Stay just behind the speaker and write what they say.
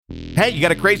Hey, you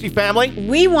got a crazy family?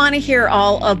 We want to hear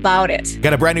all about it.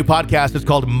 Got a brand new podcast. It's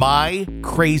called My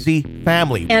Crazy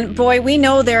Family. And boy, we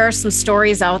know there are some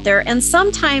stories out there, and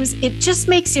sometimes it just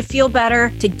makes you feel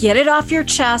better to get it off your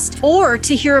chest or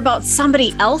to hear about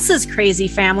somebody else's crazy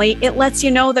family. It lets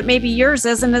you know that maybe yours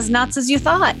isn't as nuts as you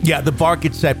thought. Yeah, the bar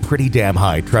gets set pretty damn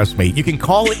high, trust me. You can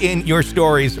call in your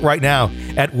stories right now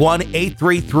at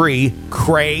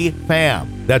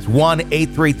 1-833-CRAY-FAM. That's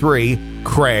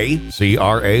 1-833-CRAY,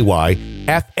 C-R-A-Y,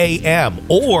 F-A-M,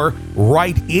 or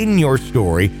write in your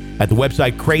story at the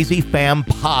website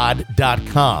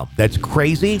crazyfampod.com. That's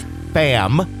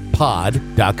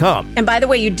crazyfampod.com. And by the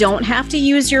way, you don't have to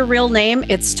use your real name.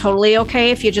 It's totally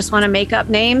okay if you just want to make up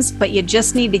names, but you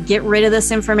just need to get rid of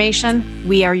this information.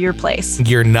 We are your place.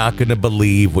 You're not going to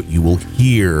believe what you will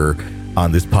hear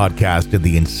on this podcast and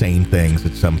the insane things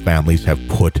that some families have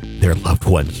put their loved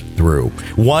ones through.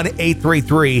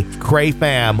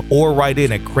 1-833-CRAY-FAM or write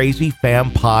in at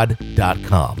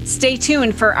crazyfampod.com. Stay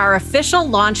tuned for our official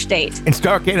launch date. And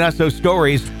start getting us those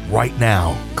stories right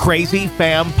now.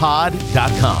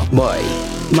 crazyfampod.com.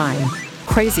 My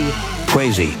crazy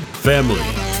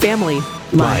family.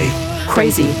 My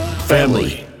crazy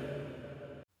Family.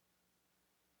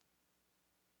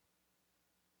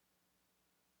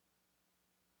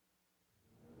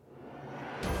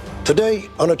 Today,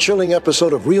 on a chilling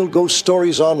episode of Real Ghost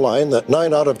Stories Online that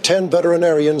 9 out of 10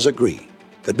 veterinarians agree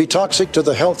could be toxic to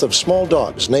the health of small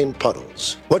dogs named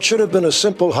Puddles. What should have been a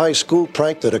simple high school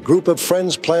prank that a group of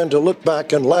friends planned to look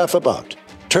back and laugh about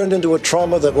turned into a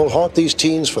trauma that will haunt these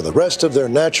teens for the rest of their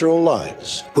natural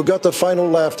lives. Who got the final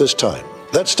laugh this time?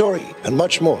 That story and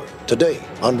much more today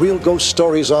on Real Ghost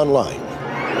Stories Online.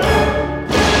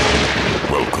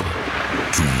 Welcome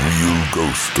to Real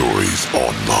Ghost Stories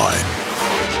Online.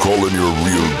 Call in your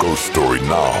real ghost story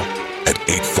now at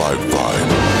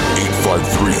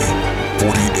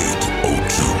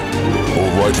 855-853-4802 or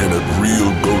write in at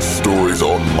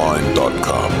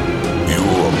realghoststoriesonline.com. You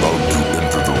are about to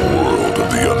enter the world of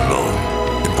the unknown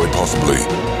and quite possibly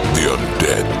the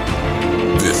undead.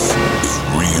 This is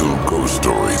Real Ghost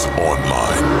Stories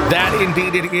Online. That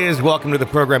indeed it is. Welcome to the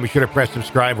program. Be sure to press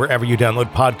subscribe wherever you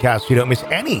download podcasts so you don't miss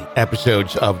any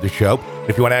episodes of the show.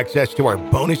 If you want access to our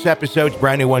bonus episodes,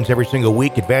 brand new ones every single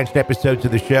week, advanced episodes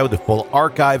of the show, the full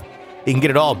archive, you can get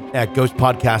it all at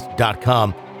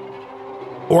ghostpodcast.com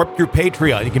or through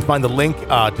Patreon. You can find the link to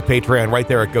Patreon right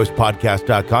there at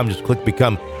ghostpodcast.com. Just click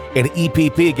Become an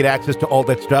EPP, get access to all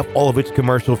that stuff. All of it's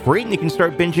commercial free, and you can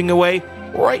start binging away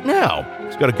right now.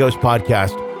 Just go to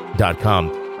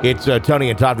ghostpodcast.com. It's Tony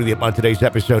and Todd with you on today's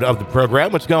episode of the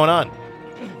program. What's going on?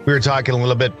 We were talking a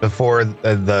little bit before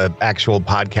the actual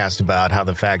podcast about how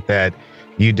the fact that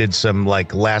you did some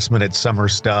like last minute summer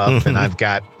stuff and I've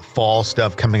got fall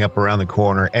stuff coming up around the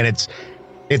corner. And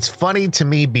it's funny to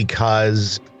me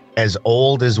because as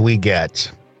old as we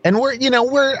get, and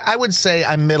I would say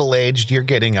I'm middle-aged, you're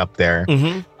getting up there.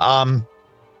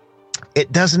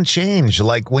 It doesn't change.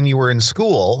 Like when you were in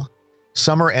school,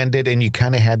 summer ended and you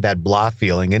kind of had that blah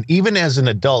feeling. And even as an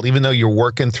adult, even though you're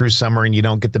working through summer and you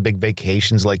don't get the big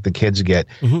vacations like the kids get,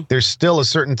 there's still a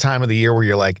certain time of the year where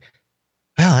you're like,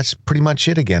 well, that's pretty much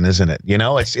it again, isn't it? You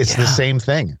know, it's the same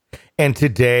thing. And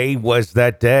today was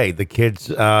that day. The kids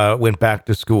went back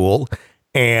to school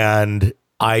and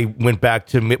I went back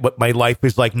to what my life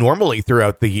is like normally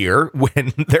throughout the year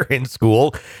when they're in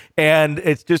school. And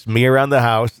it's just me around the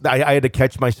house. I had to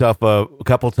catch myself a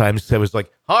couple times. So I was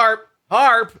like, Harp.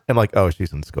 I'm like, oh,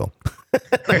 she's in school.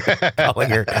 Calling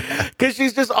her because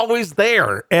she's just always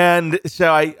there. And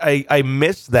so I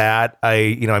miss that.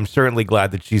 I'm certainly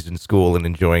glad that she's in school and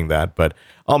enjoying that, but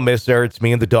I'll miss her. It's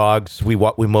me and the dogs. We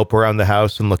mope around the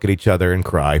house and look at each other and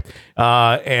cry.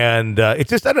 It's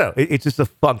just, I don't know. It's just a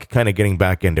funk kind of getting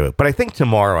back into it. But I think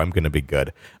tomorrow I'm going to be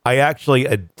good. I actually,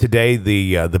 today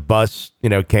the bus,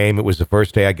 came. It was the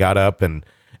first day I got up and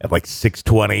at like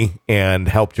 6:20 and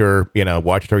helped her,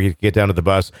 watched her get down to the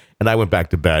bus. And I went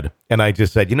back to bed and I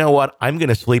just said, you know what? I'm going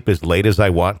to sleep as late as I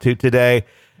want to today.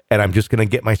 And I'm just going to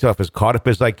get myself as caught up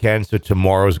as I can. So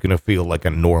tomorrow's going to feel like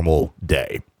a normal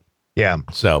day. Yeah.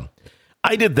 So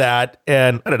I did that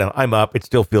and I don't know, I'm up. It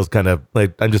still feels kind of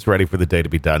like I'm just ready for the day to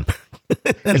be done.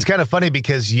 It's kind of funny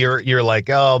because you're like,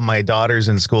 oh, my daughter's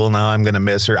in school now. I'm going to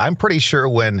miss her. I'm pretty sure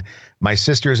when my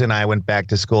sisters and I went back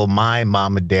to school, my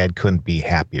mom and dad couldn't be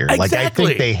happier. Exactly. Like I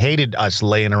think they hated us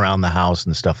laying around the house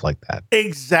and stuff like that.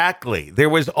 Exactly. It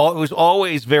was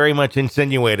always very much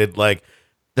insinuated like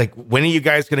when are you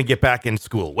guys going to get back in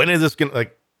school? When is this going to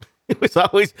like? It was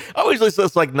always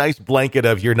this like nice blanket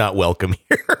of you're not welcome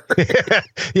here.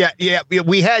 Yeah.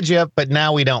 We had you, but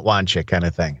now we don't want you kind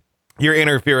of thing. You're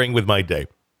interfering with my day.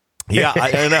 Yeah,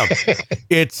 I know.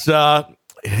 It's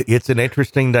an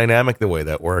interesting dynamic the way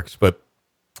that works, but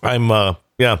I'm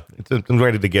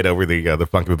ready to get over the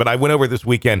funk of it. But I went over this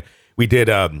weekend. We did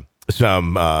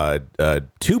some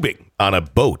tubing on a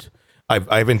boat.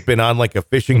 I haven't been on like a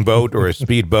fishing boat or a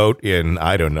speed boat in,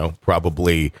 I don't know,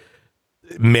 probably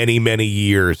many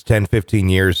years, 10, 15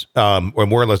 years, or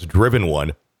more or less driven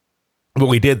one. But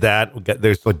we did that.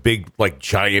 There's a big, like,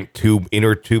 giant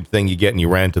inner tube thing you get and you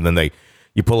rent, and then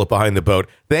you pull it behind the boat.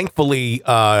 Thankfully,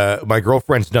 my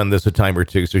girlfriend's done this a time or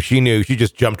two, so she knew. She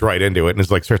just jumped right into it and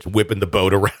is like, starts whipping the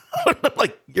boat around. I'm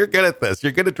like, you're good at this.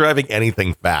 You're good at driving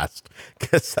anything fast,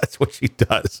 because that's what she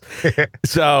does.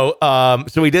 So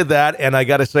we did that, and I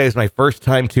got to say, it's my first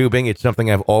time tubing. It's something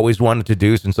I've always wanted to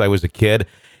do since I was a kid,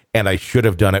 and I should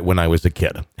have done it when I was a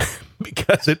kid.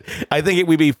 Because I think it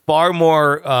would be far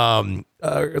more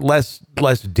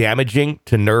less damaging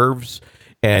to nerves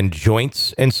and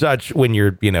joints and such when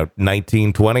you're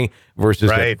 19, 20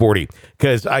 versus at 40.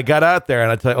 Because I got out there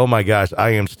and I tell you, oh my gosh, I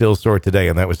am still sore today,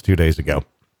 and that was 2 days ago.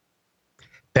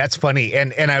 That's funny.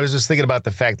 And I was just thinking about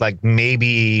the fact, like,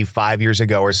 maybe 5 years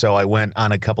ago or so, I went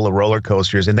on a couple of roller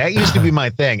coasters, and that used to be my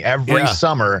thing. Every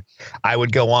summer I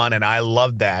would go on, and I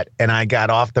loved that. And I got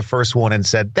off the first one and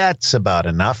said, that's about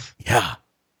enough. Yeah.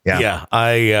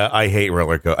 I hate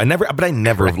roller coasters. I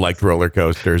never liked roller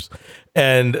coasters.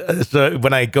 And so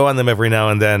when I go on them every now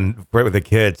and then with the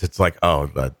kids, it's like,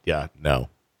 no.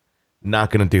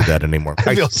 Not going to do that anymore.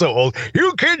 I feel so old.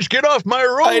 You kids, get off my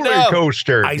roller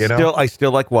coaster. I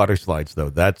still like water slides,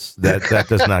 though. That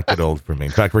does not get old for me.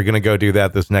 In fact, we're going to go do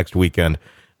that this next weekend.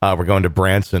 We're going to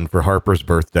Branson for Harper's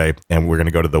birthday, and we're going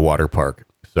to go to the water park.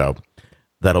 So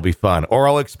that'll be fun. Or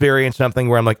I'll experience something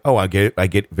where I'm like, oh, I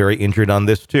get very injured on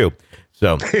this too.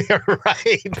 So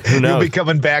right, who knows? You'll be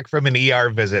coming back from an ER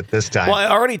visit this time. Well, I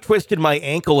already twisted my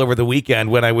ankle over the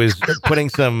weekend when I was putting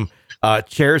some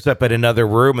chairs up at another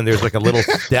room, and there's like a little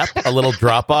step, a little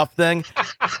drop-off thing.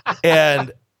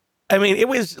 And I mean, it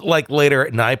was like later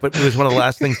at night, but it was one of the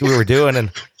last things we were doing.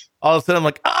 And all of a sudden I'm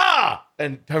like,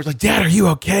 and I was like, Dad, are you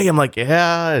okay? I'm like,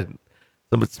 yeah.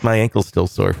 But my ankle's still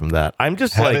sore from that. I'm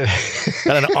just got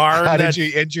an arm. How did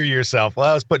you injure yourself? Well,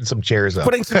 I was putting some chairs up.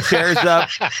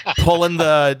 Pulling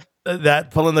the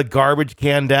garbage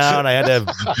can down. I had to have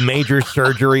major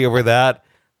surgery over that.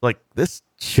 Like, this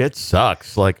shit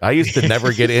sucks. Like, I used to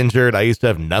never get injured. I used to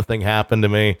have nothing happen to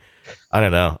me. I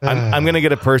don't know. I'm going to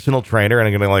get a personal trainer, and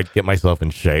I'm going to like get myself in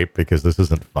shape, because this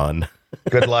isn't fun.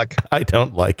 Good luck. I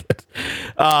don't like it.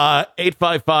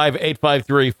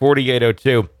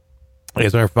 855-853-4802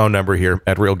 is our phone number here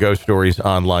at Real Ghost Stories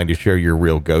Online to share your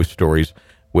real ghost stories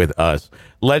with us.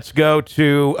 Let's go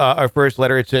to our first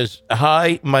letter. It says,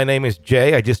 hi, my name is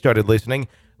Jay. I just started listening.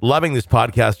 Loving this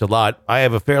podcast a lot. I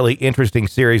have a fairly interesting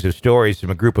series of stories from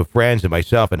a group of friends and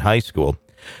myself in high school.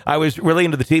 I was really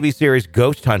into the TV series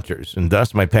Ghost Hunters, and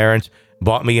thus my parents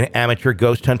bought me an amateur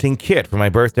ghost hunting kit for my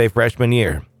birthday freshman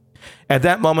year. At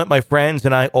that moment, my friends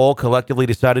and I all collectively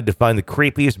decided to find the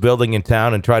creepiest building in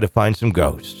town and try to find some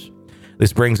ghosts.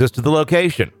 This brings us to the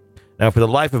location. Now, for the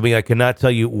life of me, I cannot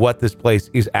tell you what this place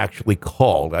is actually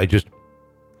called. I just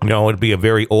know it'd be a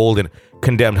very old and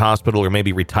condemned hospital, or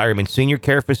maybe retirement senior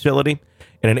care facility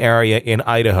in an area in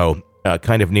Idaho,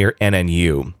 kind of near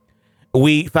NNU.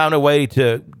 We found a way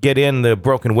to get in the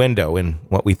broken window in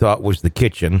what we thought was the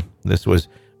kitchen. This was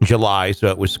July, so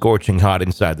it was scorching hot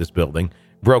inside this building.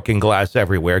 Broken glass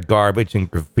everywhere, garbage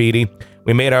and graffiti.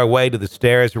 We made our way to the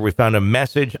stairs, where we found a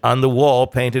message on the wall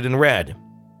painted in red.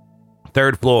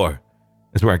 3rd floor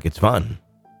is where it gets fun.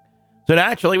 So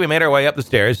naturally, we made our way up the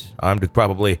stairs, armed with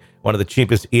probably one of the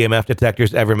cheapest EMF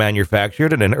detectors ever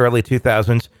manufactured and an early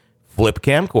 2000s flip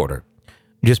camcorder.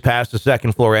 Just past the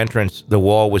 2nd floor entrance, the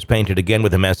wall was painted again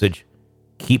with a message,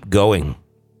 keep going.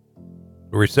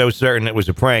 We were so certain it was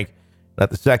a prank that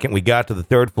the second we got to the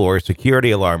 3rd floor, a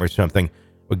security alarm or something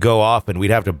would go off and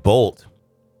we'd have to bolt.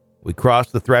 We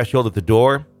crossed the threshold at the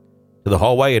door to the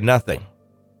hallway and nothing.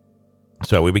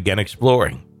 So we began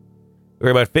exploring. We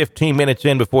were about 15 minutes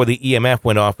in before the EMF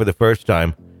went off for the first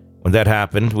time. When that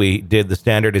happened, we did the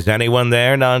standard, is anyone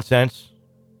there nonsense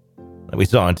that we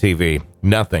saw on TV.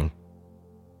 Nothing.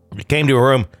 We came to a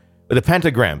room with a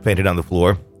pentagram painted on the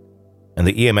floor, and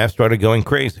the EMF started going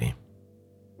crazy.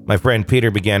 My friend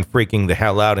Peter began freaking the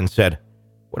hell out and said,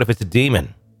 what if it's a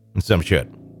demon and some shit?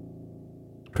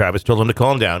 Travis told him to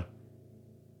calm down.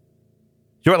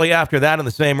 Shortly after that, in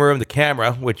the same room, the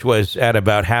camera, which was at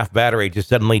about half battery, just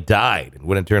suddenly died and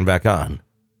wouldn't turn back on.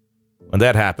 When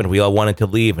that happened, we all wanted to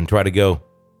leave and try to go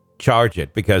charge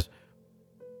it, because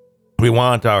we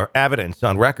want our evidence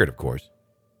on record, of course.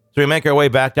 So we make our way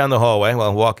back down the hallway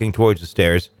while walking towards the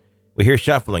stairs. We hear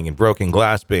shuffling and broken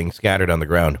glass being scattered on the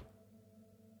ground.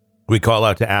 We call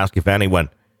out to ask if anyone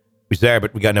was there,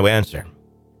 but we got no answer.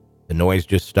 The noise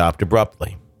just stopped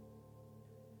abruptly.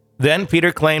 Then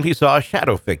Peter claimed he saw a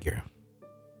shadow figure,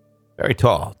 very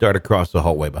tall, dart across the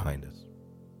hallway behind us.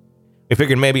 We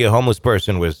figured maybe a homeless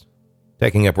person was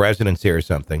taking up residence here or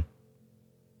something.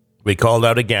 We called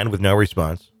out again with no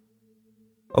response.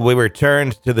 We were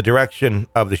turned to the direction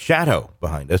of the shadow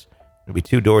behind us, maybe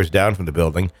 2 doors down from the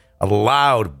building. A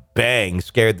loud bang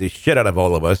scared the shit out of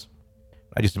all of us.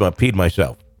 I just about peed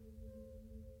myself.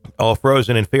 All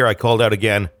frozen in fear, I called out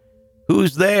again,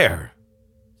 "Who's there?"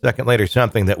 A second later,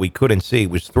 something that we couldn't see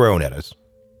was thrown at us.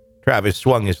 Travis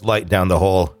swung his light down the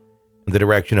hall in the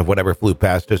direction of whatever flew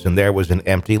past us, and there was an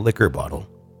empty liquor bottle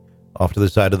off to the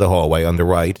side of the hallway on the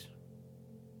right,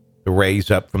 to raise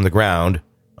up from the ground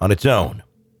on its own.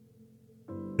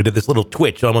 It did this little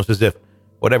twitch, almost as if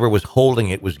whatever was holding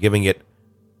it was giving it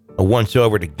a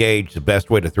once-over to gauge the best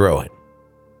way to throw it.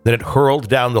 Then it hurled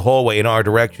down the hallway in our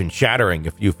direction, shattering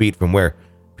a few feet from where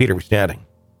Peter was standing.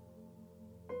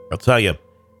 I'll tell you,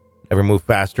 never moved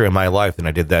faster in my life than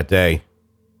I did that day.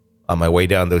 On my way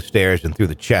down those stairs and through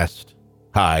the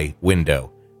chest-high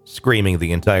window, screaming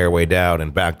the entire way down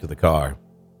and back to the car.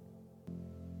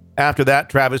 After that,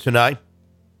 Travis and I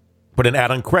put an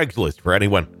ad on Craigslist for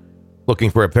anyone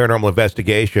looking for a paranormal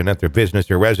investigation at their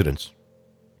business or residence.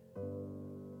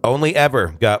 Only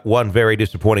ever got one very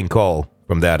disappointing call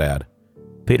from that ad.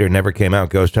 Peter never came out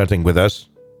ghost hunting with us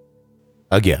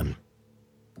again.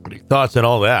 What are your thoughts on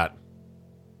all that?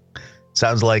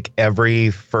 Sounds like every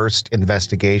first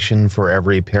investigation for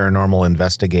every paranormal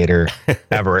investigator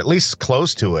ever, at least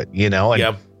close to it, you know? And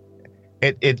Yep.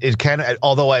 It kind of,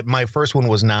 although my first one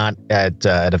was not at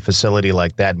a facility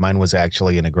like that, mine was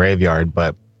actually in a graveyard,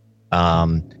 but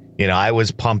you know, I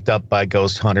was pumped up by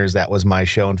Ghost Hunters. That was my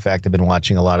show. In fact, I've been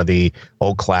watching a lot of the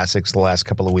old classics the last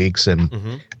couple of weeks,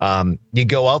 and you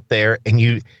go out there and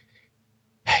you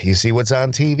see what's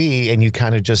on TV, and you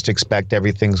kind of just expect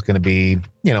everything's going to be,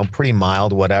 you know, pretty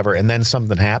mild, whatever. And then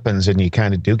something happens, and you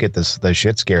kind of do get the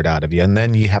shit scared out of you. And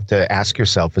then you have to ask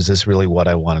yourself, is this really what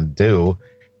I want to do?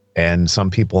 And some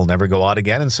people never go out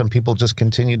again, and some people just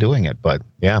continue doing it. But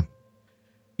yeah.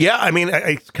 Yeah, I mean,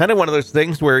 it's kind of one of those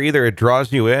things where either it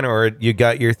draws you in or you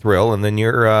got your thrill, and then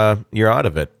you're out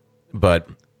of it. But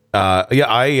yeah,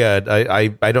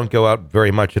 I don't go out very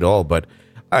much at all. But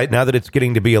now that it's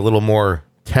getting to be a little more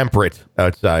temperate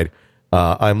outside,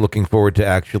 I'm looking forward to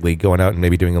actually going out and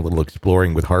maybe doing a little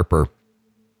exploring with Harper.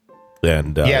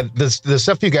 And yeah, the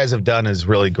stuff you guys have done is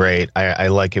really great. I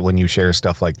like it when you share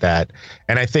stuff like that,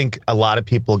 and I think a lot of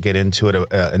people get into it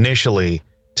initially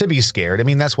to be scared. I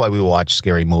mean, that's why we watch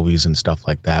scary movies and stuff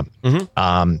like that.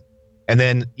 And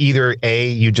then either A,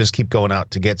 you just keep going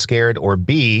out to get scared, or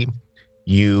B,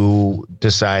 you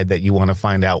decide that you want to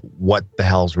find out what the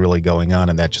hell's really going on,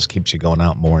 and that just keeps you going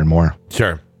out more and more.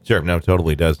 Sure. No,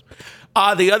 totally does.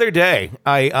 The other day,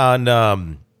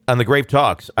 on the Grave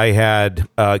Talks, I had,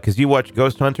 because you watch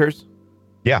Ghost Hunters?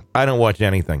 Yeah. I don't watch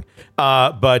anything.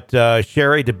 But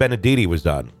Sherry DeBenediti was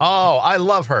on. Oh, I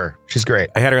love her. She's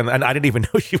great. I had her on, and I didn't even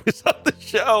know she was on the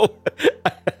show.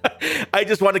 I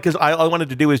just wanted, because all I wanted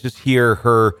to do is just hear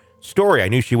her story. I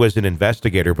knew she was an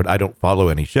investigator, but I don't follow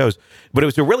any shows. But it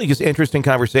was a really just interesting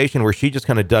conversation where she just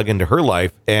kind of dug into her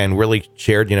life and really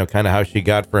shared, you know, kind of how she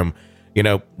got from, you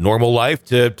know, normal life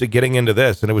to getting into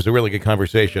this. And it was a really good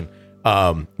conversation.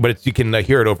 But you can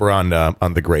hear it over on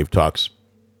the Grave Talks,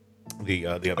 the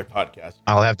other podcast.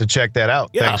 I'll have to check that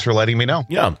out. Yeah. Thanks for letting me know.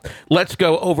 Yeah. Let's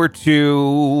go over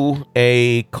to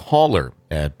a caller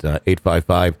at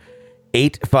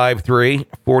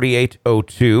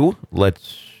 855-853-4802.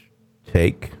 Let's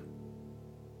take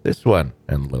this one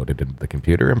and load it into the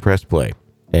computer and press play.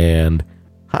 And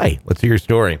hi, let's hear your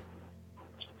story.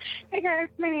 Hey guys,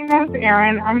 my name is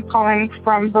Erin. I'm calling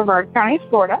from Brevard County,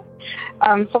 Florida.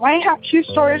 So I have 2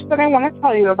 stories that I want to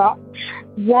tell you about.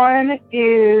 One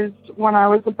is when I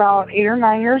was about 8 or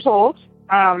 9 years old.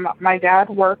 My dad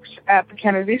works at the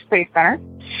Kennedy Space Center.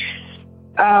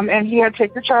 And he had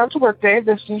Take Your Child to Work Day.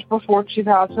 This was before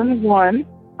 2001,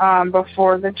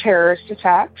 before the terrorist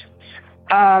attack.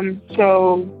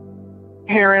 So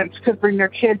parents could bring their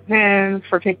kids in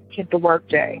for Take Your Kid to Work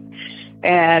Day.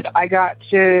 And I got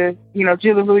to, you know,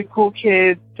 do the really cool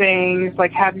kid things,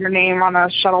 like have your name on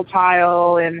a shuttle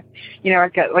tile, and, you know, I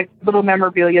got like little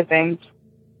memorabilia things.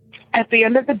 At the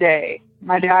end of the day,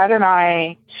 my dad and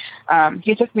I,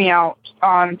 he took me out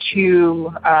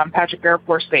onto Patrick Air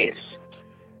Force Base,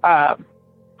 or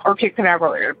Cape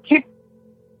Canaveral Air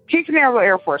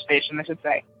Force Station, I should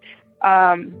say,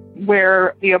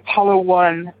 where the Apollo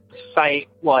 1 site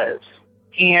was.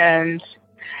 And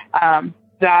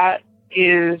that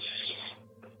is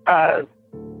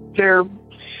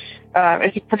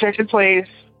it's a protected place.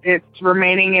 It's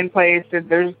remaining in place.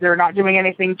 They're not doing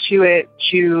anything to it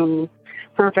to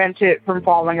prevent it from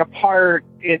falling apart.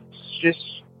 It's just,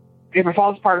 if it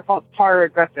falls apart, it falls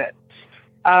apart. That's it.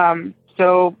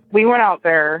 So we went out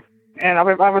there, and I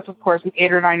was, of course,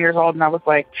 8 or 9 years old, and I was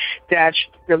like, Dad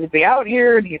should really be out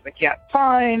here. And he's like, yeah,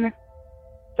 fine.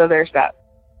 So there's that.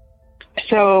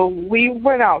 So we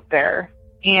went out there,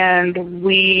 and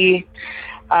we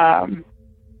got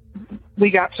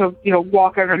to,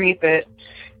 walk underneath it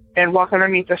and walk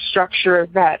underneath the structure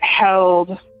that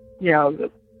held,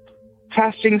 the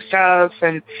testing stuff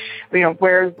and,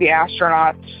 where the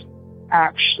astronauts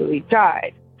actually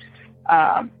died.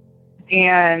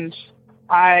 And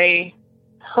I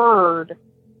heard,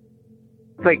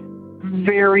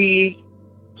 very,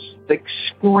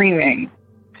 screaming.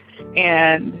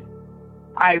 And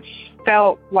I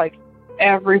felt like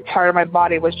every part of my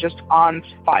body was just on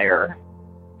fire.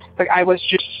 I was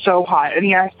just so hot. And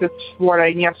yes, it's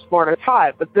Florida, and yes, Florida's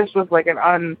hot, but this was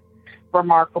an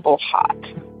unremarkable hot.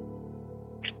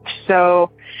 So,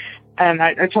 and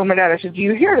I told my dad, I said, do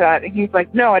you hear that? And he's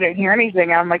like, no, I didn't hear anything.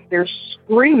 And I'm like, they're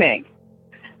screaming.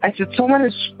 I said, someone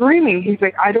is screaming. He's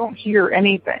like, I don't hear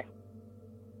anything.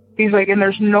 He's like, and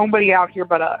there's nobody out here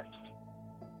but us.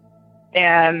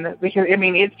 And because,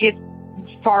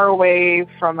 it's far away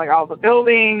from all the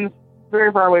buildings,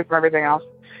 very far away from everything else.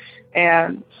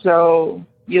 And so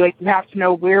you have to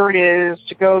know where it is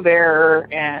to go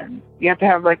there, and you have to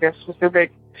have a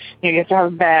specific, you have to have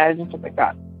a badge and stuff like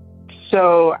that.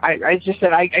 So I just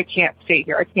said, I can't stay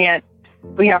here. I can't,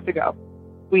 we have to go.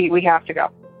 We have to go.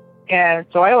 And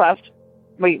so I left.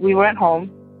 We went home,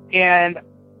 and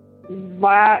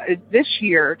this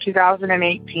year,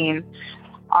 2018,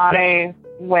 I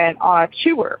went on a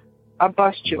tour, a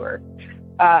bus tour.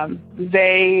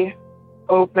 They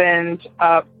opened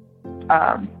up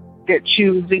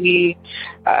to the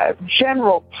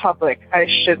general public, I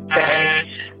should say.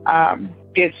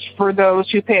 It's for those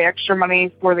who pay extra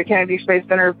money for the Kennedy Space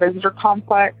Center Visitor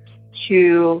Complex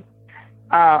to,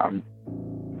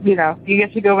 you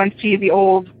get to go and see the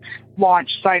old launch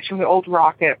sites from the old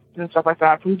rockets and stuff like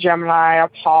that, from Gemini,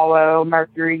 Apollo,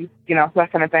 Mercury,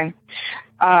 that kind of thing.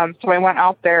 So I went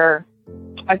out there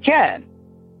again,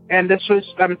 and this was,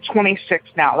 I'm 26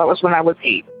 now. That was when I was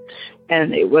 8.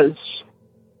 And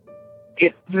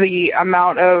the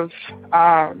amount of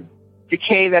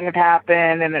decay that had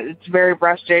happened, and it's very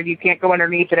rusted. You can't go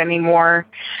underneath it anymore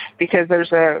because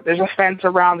there's a fence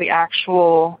around the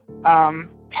actual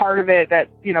part of it that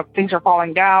things are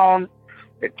falling down.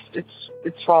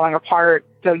 It's falling apart,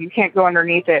 so you can't go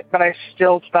underneath it. But I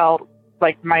still felt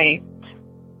like my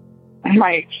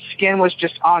skin was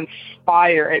just on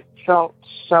fire. It felt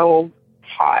so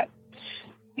hot.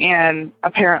 And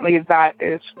apparently that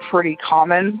is pretty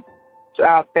common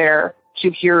out there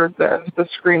to hear the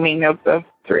screaming of the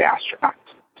 3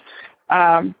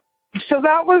 astronauts. So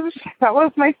that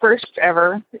was my first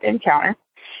ever encounter.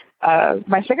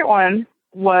 My second one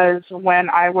was when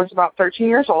I was about 13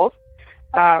 years old.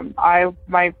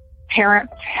 My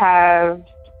parents had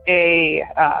a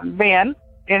van,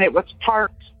 and it was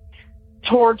parked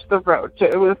towards the road. So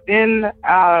it was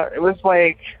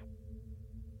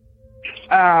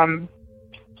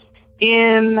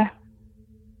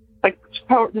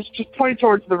just pointed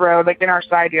towards the road, in our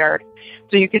side yard,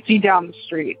 so you could see down the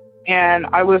street. And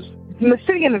I was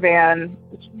sitting in the van,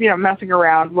 messing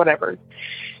around, whatever.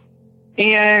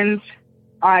 And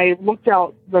I looked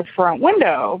out the front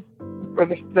window, or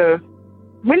the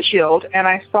windshield, and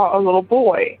I saw a little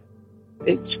boy.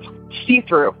 It's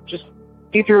see-through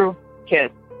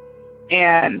kid.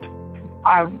 And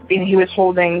he was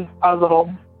holding a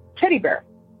little teddy bear.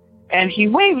 And he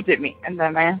waved at me, and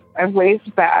then I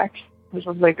waved back, which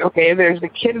was like, okay, there's a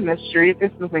kid in the street.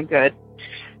 This isn't good.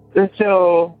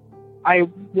 So I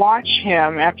watch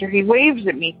him. After he waves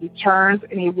at me, he turns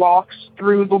and he walks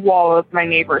through the wall of my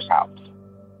neighbor's house.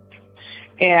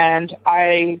 And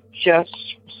I just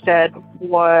said,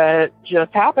 what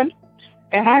just happened?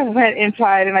 And I went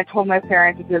inside and I told my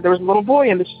parents that there was a little boy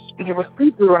in he was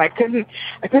see-through, and I couldn't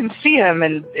see him,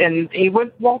 and he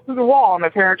walked through the wall, and my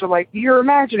parents were like, you're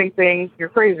imagining things, you're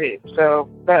crazy. So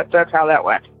that's how that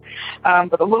went.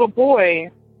 But the little boy,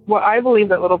 what I believe who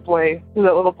that little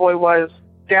boy was,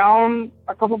 down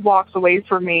a couple blocks away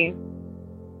from me,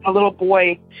 a little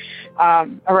boy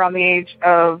around the age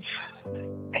of,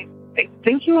 I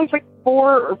think he was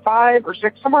 4 or 5 or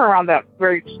 6, somewhere around that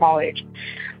very small age.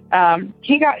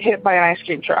 He got hit by an ice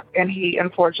cream truck, and he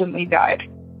unfortunately died.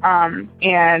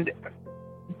 And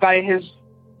by his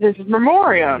his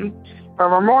memorial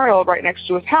right next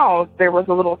to his house, there was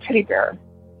a little teddy bear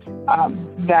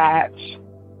that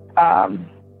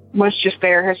was just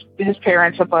there. His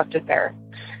parents had left it there,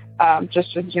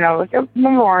 just as, like a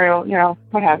memorial,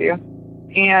 what have you.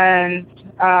 And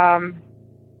I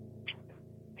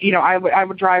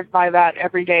would drive by that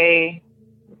every day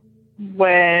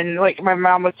when, like, my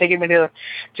mom was taking me to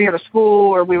go to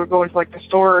school, or we were going to, like, the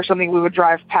store or something. We would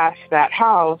drive past that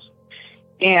house,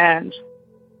 and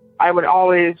I would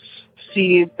always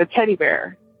see the teddy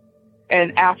bear.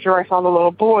 And after I saw the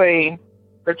little boy,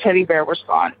 the teddy bear was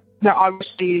gone. Now,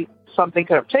 obviously, something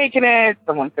could have taken it,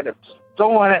 someone could have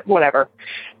stolen it, whatever.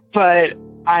 But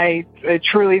I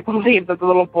truly believe that the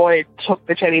little boy took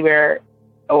the teddy bear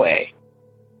away.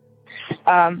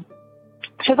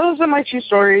 So those are my 2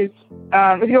 stories.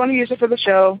 If you want to use it for the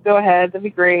show, go ahead. That'd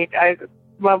be great. I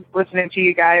love listening to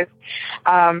you guys.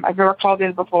 I've never called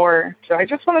in before, so I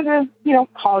just wanted to,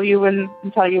 call you and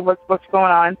tell you what's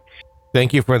going on.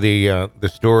 Thank you for the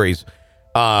stories.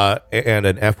 And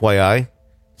an FYI,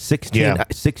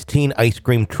 16 ice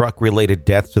cream truck related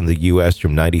deaths in the U.S.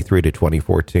 from 93 to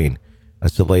 2014.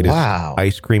 That's the latest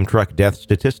ice cream truck death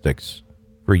statistics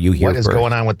for you here. What is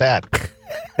going on with that?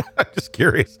 I'm just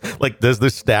curious. Like, does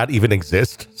this stat even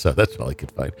exist? So that's all I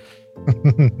could find.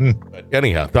 But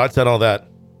anyhow, thoughts on all that?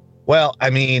 Well, I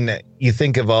mean, you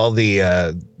think of all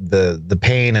the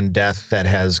pain and death that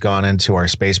has gone into our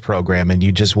space program, and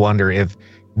you just wonder if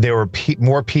there were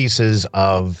more pieces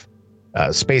of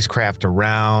spacecraft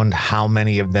around, how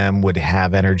many of them would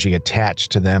have energy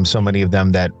attached to them. So many of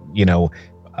them that,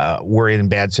 were in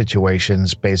bad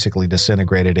situations, basically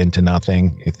disintegrated into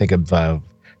nothing. You think of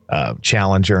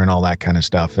Challenger and all that kind of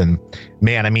stuff. And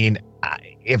man, I mean,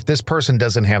 if this person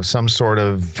doesn't have some sort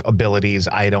of abilities,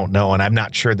 I don't know. And I'm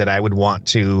not sure that I would want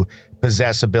to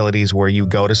possess abilities where you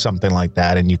go to something like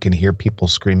that and you can hear people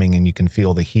screaming and you can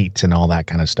feel the heat and all that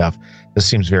kind of stuff. This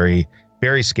seems very,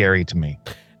 very scary to me.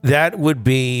 That would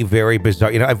be very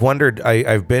bizarre. I've wondered,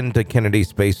 I've been to Kennedy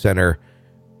Space Center,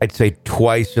 I'd say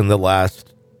twice in the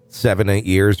last 7-8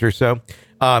 years or so.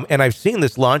 And I've seen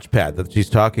this launch pad that she's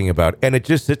talking about, and it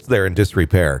just sits there in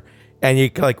disrepair. And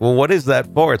you're like, well, what is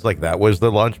that for? It's like, that was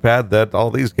the launch pad that all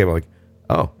these came. I'm like,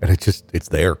 oh, and it's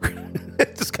there.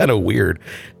 It's just kind of weird.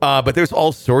 But there's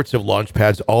all sorts of launch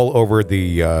pads all over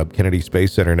the Kennedy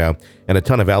Space Center now, and a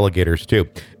ton of alligators too.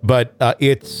 But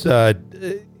it's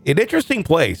an interesting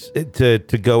place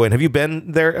to go in. Have you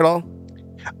been there at all?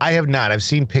 I have not. I've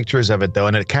seen pictures of it though,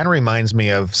 and it kind of reminds me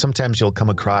of, sometimes you'll come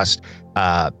across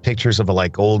pictures of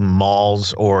like old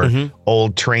malls or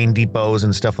old train depots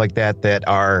and stuff like that that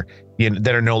are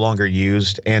no longer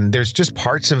used, and there's just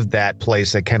parts of that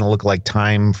place that kind of look like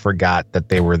time forgot that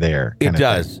they were there. It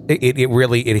does. It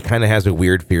really kind of has a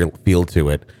weird feel to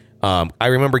it. I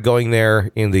remember going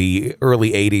there in the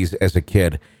early 80s as a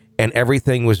kid, and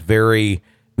everything was very,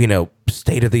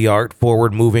 state of the art,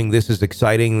 forward moving. This is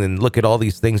exciting. And look at all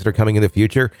these things that are coming in the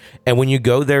future. And when you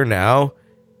go there now,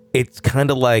 it's kind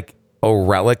of like a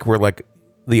relic where like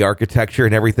the architecture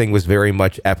and everything was very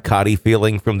much Epcot-y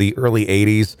feeling from the early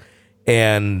 80s,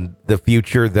 and the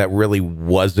future that really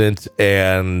wasn't.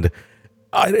 And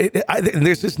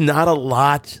there's just not a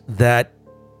lot that,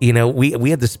 we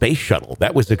had the space shuttle.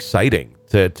 That was exciting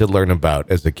to learn about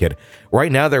as a kid.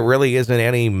 Right now, there really isn't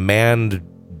any manned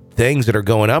things that are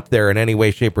going up there in any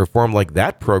way, shape, or form like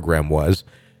that program was.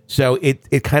 So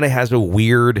it kind of has a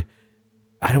weird,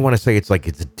 I don't want to say it's like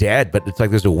it's dead, but it's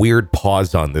like there's a weird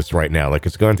pause on this right now. Like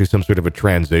it's going through some sort of a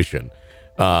transition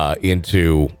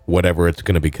into whatever it's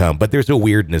going to become. But there's a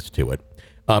weirdness to it.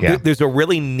 There's a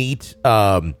really neat,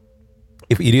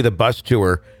 if you do the bus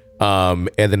tour, and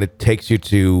then it takes you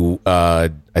to,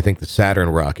 I think, the Saturn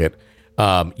rocket.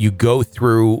 You go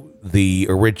through the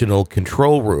original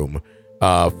control room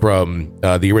from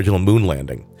the original moon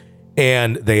landing.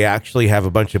 And they actually have a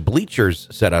bunch of bleachers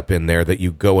set up in there that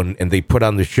you go and they put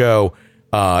on the show,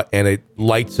 and it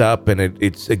lights up, and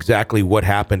it's exactly what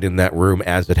happened in that room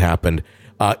as it happened,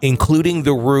 including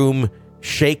the room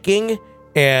shaking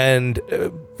and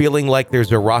feeling like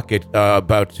there's a rocket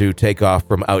about to take off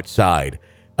from outside.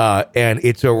 And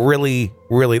it's a really,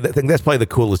 really, I think that's probably the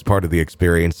coolest part of the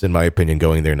experience, in my opinion,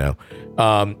 going there now.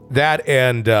 That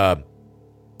and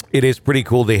it is pretty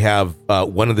cool. They have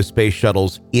one of the space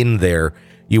shuttles in there.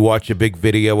 You watch a big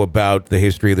video about the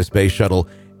history of the space shuttle,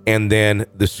 and then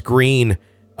the screen,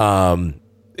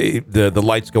 the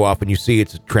lights go off, and you see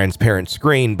it's a transparent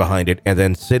screen behind it, and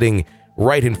then sitting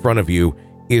right in front of you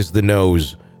is the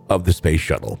nose of the space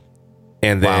shuttle.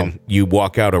 And then you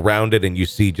walk out around it, and you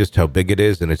see just how big it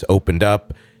is, and it's opened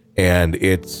up, and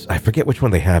I forget which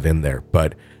one they have in there,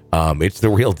 but It's the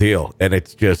real deal, and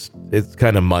it's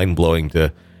kind of mind blowing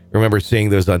to remember seeing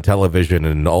those on television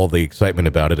and all the excitement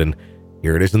about it, and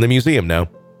here it is in the museum now.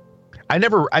 I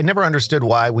never understood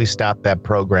why we stopped that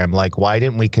program. Like, why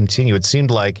didn't we continue? It seemed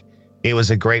like it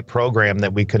was a great program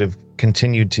that we could have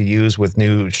continued to use with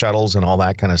new shuttles and all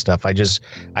that kind of stuff. I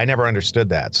never understood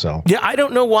that. So yeah, I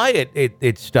don't know why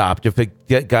it stopped, if it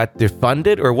got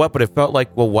defunded or what, but it felt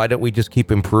like, well, why don't we just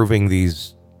keep improving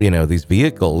these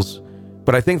vehicles?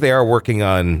 But I think they are working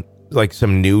on like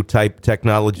some new type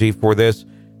technology for this,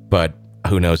 but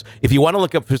who knows? If you want to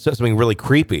look up for something really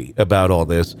creepy about all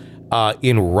this,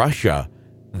 in Russia,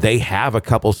 they have a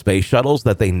couple space shuttles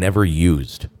that they never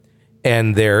used,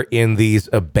 and they're in these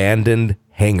abandoned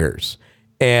hangars.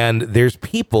 And there's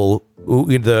people,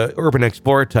 the Urban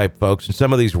Explorer type folks, and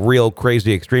some of these real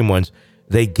crazy extreme ones,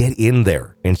 they get in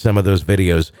there in some of those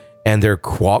videos, and they're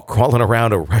crawling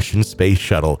around a Russian space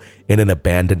shuttle in an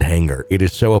abandoned hangar. It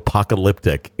is so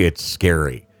apocalyptic, it's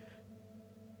scary.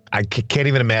 I can't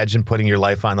even imagine putting your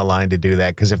life on the line to do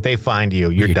that, because if they find you,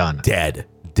 you're done. Dead.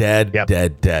 Yep.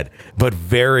 Dead. But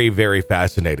very, very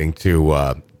fascinating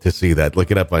to see that.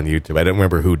 Look it up on YouTube. I don't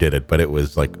remember who did it, but it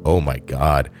was like, oh my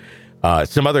God.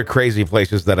 Some other crazy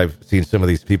places that I've seen some of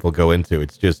these people go into.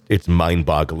 It's mind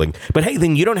boggling. But hey,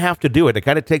 then you don't have to do it. It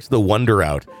kind of takes the wonder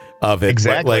out of it.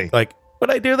 Exactly. Like, would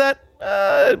I do that?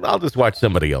 I'll just watch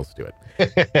somebody else do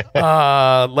it.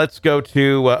 Let's go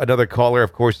to another caller.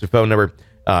 Of course, the phone number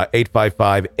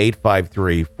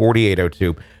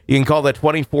 855-853-4802. You can call that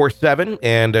 24/7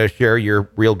 and share your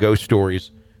real ghost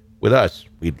stories with us.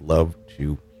 We'd love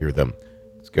to hear them.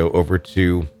 Let's go over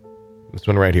to this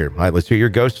one right here. Hi, let's hear your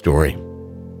ghost story.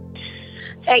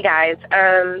 Hey guys,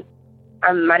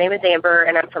 my name is Amber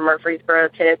and I'm from Murfreesboro,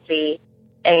 Tennessee,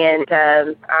 and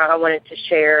I wanted to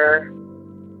share.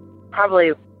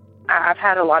 Probably, I've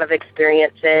had a lot of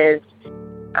experiences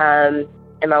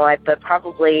in my life, but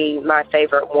probably my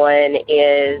favorite one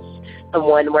is the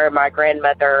one where my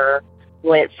grandmother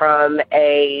went from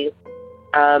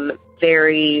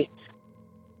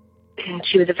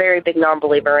she was a very big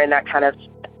non-believer in that kind of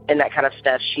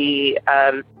stuff. She,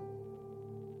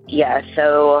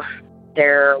 so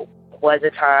there was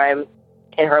a time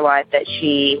in her life that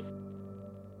she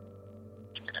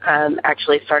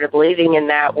actually started believing, and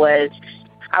that was,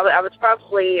 I was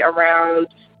probably around,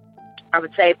 I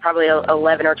would say probably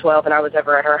 11 or 12, and I was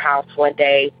over at her house one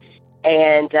day,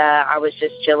 and I was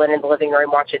just chilling in the living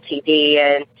room watching TV,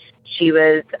 and she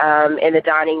was in the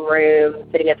dining room,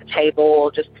 sitting at the table,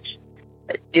 just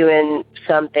doing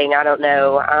something, I don't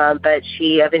know, but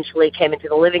she eventually came into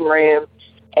the living room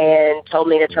and told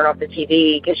me to turn off the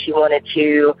TV because she wanted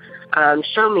to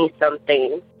show me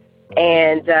something,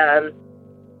 and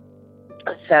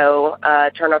so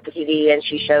turn off the TV, and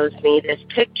she shows me this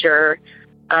picture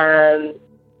and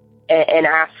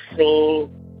asks me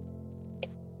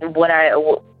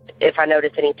if I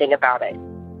notice anything about it.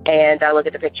 And I look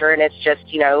at the picture, and it's just,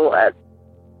 a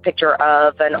picture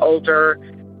of an older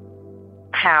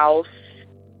house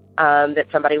that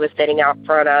somebody was sitting out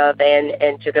front of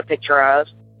and took a picture of.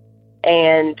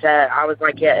 And I was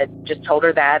like, yeah, just told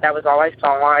her that. That was all I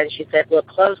saw. And she said, look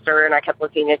closer. And I kept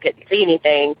looking and couldn't see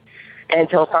anything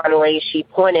until finally she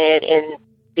pointed in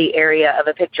the area of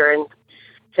a picture and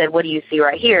said, what do you see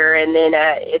right here? And then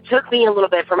it took me a little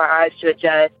bit for my eyes to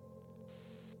adjust.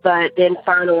 But then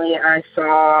finally I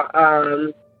saw,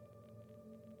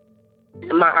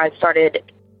 my eyes started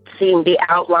seeing the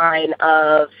outline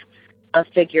of a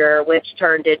figure, which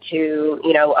turned into,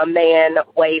 a man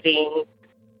waving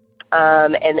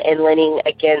and leaning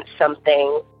against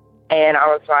something. And I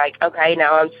was like, okay,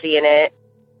 now I'm seeing it.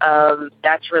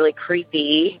 That's really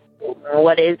creepy.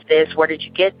 What is this? Where did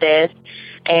you get this?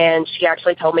 And she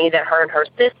actually told me that her and her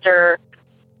sister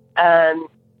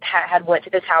had went to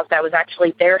this house that was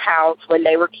actually their house when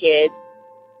they were kids,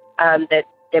 that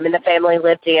them and the family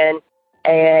lived in.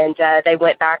 And they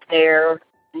went back there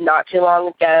not too long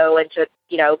ago and took,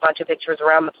 a bunch of pictures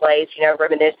around the place,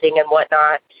 reminiscing and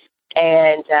whatnot.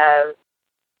 And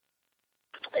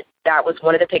that was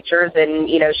one of the pictures. And,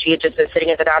 she had just been sitting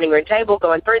at the dining room table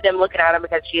going through them, looking at them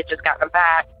because she had just gotten them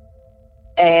back.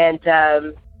 And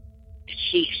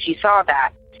she saw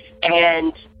that.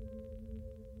 And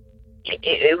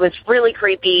it was really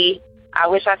creepy. I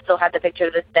wish I still had the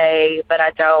picture to this day, but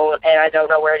I don't, and I don't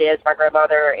know where it is. My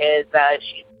grandmother is,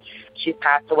 she's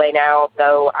passed away now,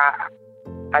 so I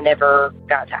never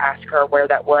got to ask her where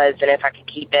that was and if I could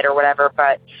keep it or whatever.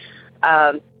 But,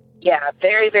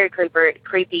 very, very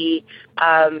creepy.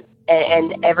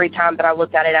 And every time that I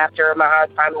looked at it after my eyes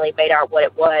finally made out what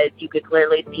it was, you could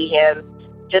clearly see him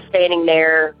just standing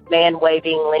there, man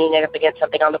waving, leaning up against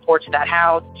something on the porch of that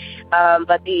house.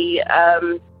 But the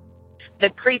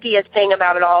creepiest thing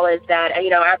about it all is that,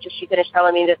 after she finished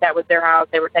telling me that was their house,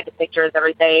 they were taking pictures,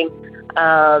 everything,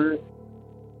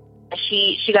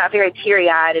 she got very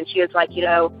teary-eyed, and she was like,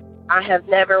 I have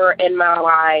never in my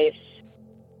life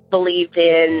believed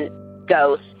in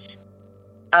ghosts.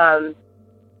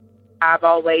 I've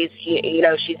always,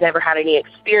 she's never had any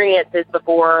experiences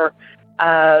before.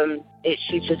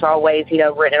 She's just always,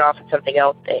 written it off as something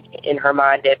else in her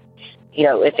mind, if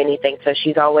anything. So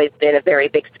she's always been a very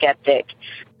big skeptic.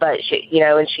 But she,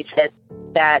 and she said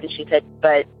that, and she said,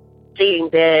 but seeing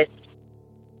this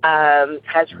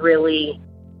has really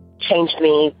changed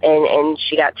me. And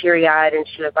she got teary-eyed, and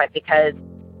she was like, because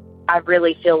I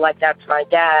really feel like that's my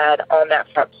dad on that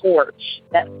front porch.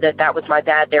 That was my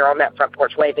dad there on that front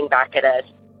porch waving back at us.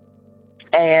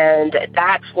 And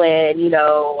that's when,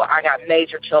 I got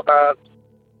major chill bumps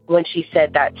when she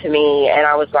said that to me. And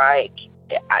I was like,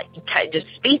 just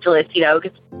speechless,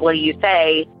 because what do you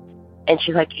say? And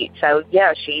she's like, so,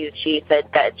 yeah, she said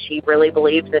that she really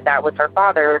believes that was her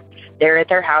father there at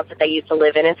their house that they used to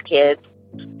live in as kids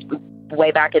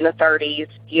way back in the 30s,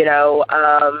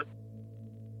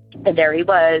 and there he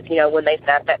was, when they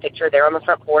snapped that picture there on the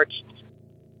front porch,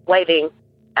 waving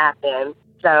at them.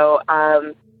 So,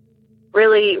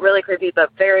 really, really creepy,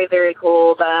 but very, very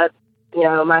cool. But,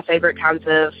 my favorite kinds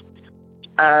of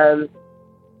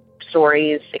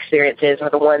stories, experiences are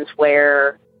the ones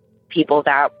where people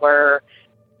that were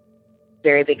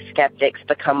very big skeptics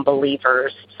become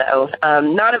believers. So,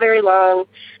 not a very long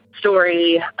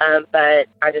story, but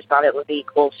I just thought it would be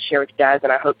cool to share with you guys,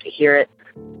 and I hope to hear it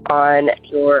on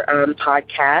your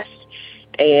podcast.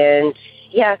 And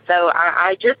yeah, so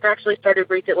I just actually started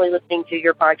recently listening to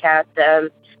your podcast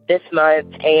this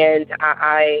month, and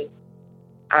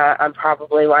I'm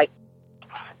probably like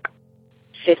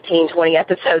 15, 20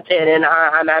 episodes in, and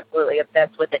I'm absolutely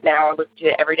obsessed with it now. I listen to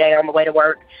it every day on the way to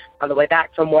work, on the way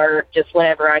back from work, just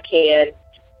whenever I can,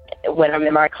 when I'm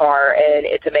in my car, and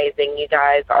it's amazing. You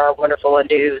guys are wonderful and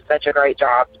do such a great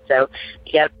job. So,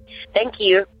 yep, thank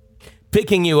you.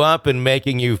 Picking you up and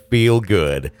making you feel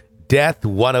good. Death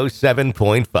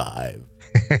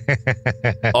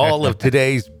 107.5. All of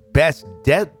today's best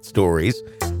death stories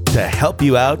to help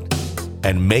you out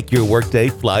and make your workday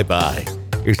fly by.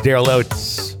 Here's Daryl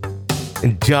Oates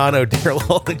and John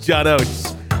Daryl and John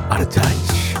Oates out of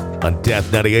touch on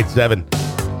Death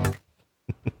 98.7.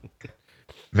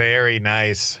 Very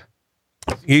nice.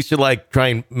 You should try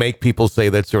and make people say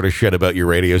that sort of shit about your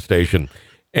radio station.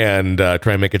 And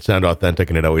try and make it sound authentic,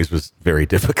 and it always was very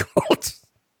difficult.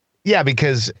 Yeah,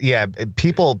 because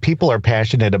people are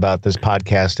passionate about this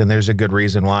podcast, and there's a good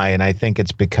reason why. And I think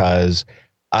it's because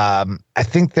I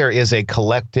think there is a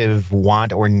collective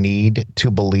want or need to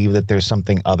believe that there's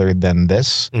something other than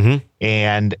this. Mm-hmm.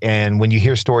 And when you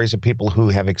hear stories of people who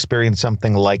have experienced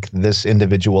something like this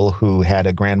individual who had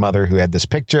a grandmother who had this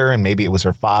picture, and maybe it was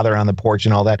her father on the porch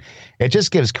and all that, it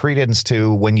just gives credence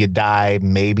to when you die,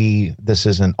 maybe this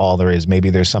isn't all there is. Maybe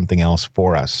there's something else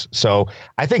for us. So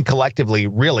I think collectively,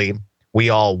 really, we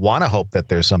all want to hope that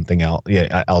there's something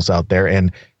else out there.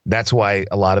 And that's why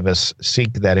a lot of us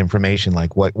seek that information.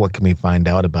 Like, what can we find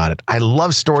out about it? I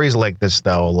love stories like this,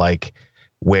 though, like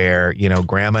where,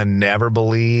 grandma never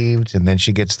believed, and then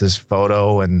she gets this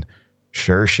photo, and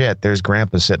sure shit, there's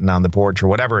grandpa sitting on the porch or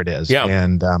whatever it is. Yeah.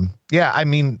 And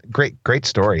great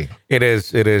story. It is.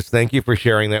 Thank you for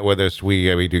sharing that with us.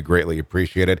 We do greatly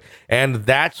appreciate it. And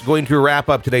that's going to wrap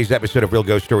up today's episode of Real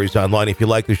Ghost Stories Online. If you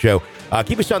like the show,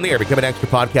 keep us on the air. Become an extra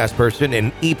podcast person,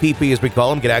 an EPP as we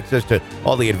call them. Get access to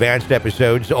all the advanced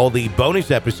episodes, all the bonus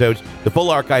episodes, the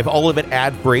full archive, all of it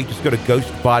ad-free. Just go to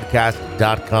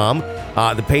ghostpodcast.com.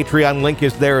 The Patreon link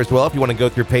is there as well if you want to go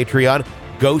through Patreon.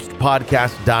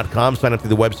 Ghostpodcast.com. Sign up through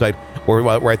the website or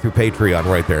right through Patreon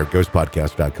right there,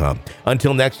 ghostpodcast.com.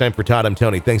 Until next time, for Todd, I'm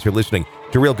Tony. Thanks for listening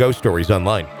to Real Ghost Stories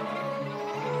Online.